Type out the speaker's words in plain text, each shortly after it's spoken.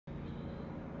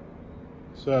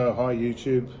So hi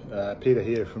YouTube, Peter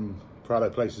here from Prado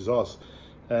Places Oz.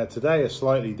 Today a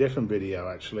slightly different video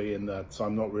actually, in that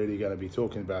I'm not really going to be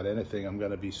talking about anything. I'm going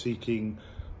to be seeking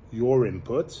your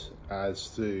input as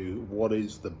to what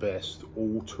is the best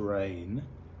all-terrain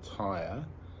tyre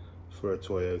for a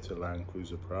Toyota Land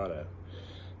Cruiser Prado.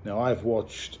 Now I've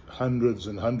watched hundreds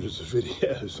and hundreds of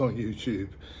videos on YouTube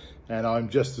and I'm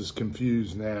just as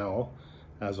confused now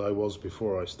as I was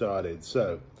before I started.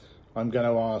 So I'm going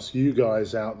to ask you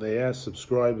guys out there,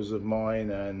 subscribers of mine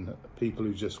and people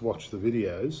who just watch the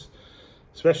videos,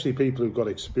 especially people who've got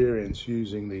experience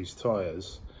using these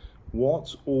tyres,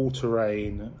 what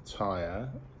all-terrain tyre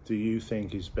do you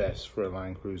think is best for a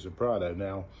Land Cruiser Prado?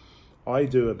 Now, I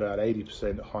do about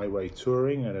 80% highway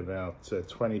touring and about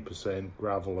 20%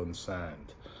 gravel and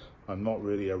sand. I'm not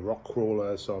really a rock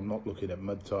crawler, so I'm not looking at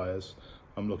mud tyres.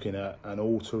 I'm looking at an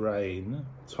all-terrain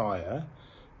tyre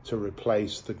to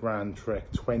replace the Grand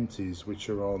Trek 20s which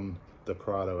are on the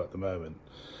Prado at the moment.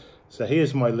 So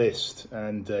here's my list,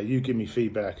 and you give me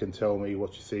feedback and tell me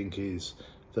what you think is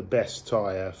the best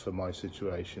tyre for my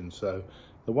situation. So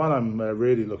the one I'm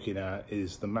really looking at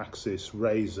is the Maxxis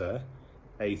Razor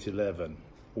 811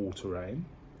 all-terrain.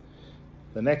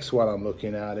 The next one I'm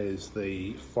looking at is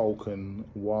the Falcon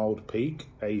Wild Peak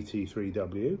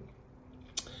AT3W.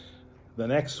 The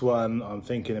next one I'm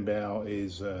thinking about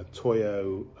is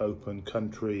Toyo Open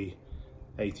Country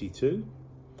 82.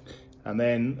 And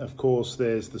then, of course,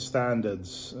 there's the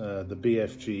standards, the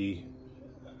BFG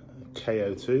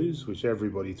KO2s, which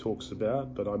everybody talks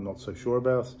about, but I'm not so sure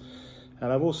about.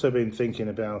 And I've also been thinking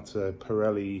about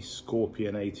Pirelli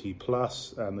Scorpion AT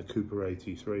Plus and the Cooper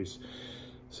AT3s.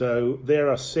 So there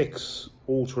are 6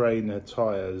 all-terrain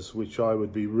tyres which I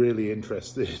would be really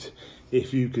interested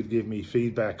if you could give me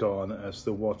feedback on as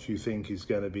to what you think is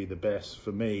going to be the best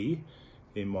for me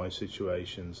in my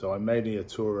situation. So I'm mainly a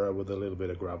tourer with a little bit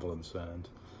of gravel and sand.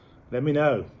 Let me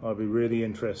know. I'll be really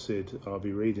interested. I'll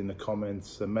be reading the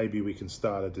comments and maybe we can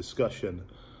start a discussion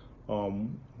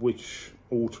on which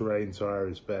all-terrain tyre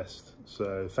is best.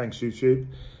 So thanks YouTube.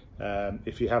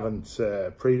 If you haven't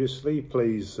previously,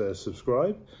 please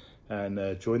subscribe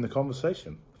and join the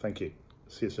conversation. Thank you.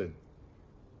 See you soon.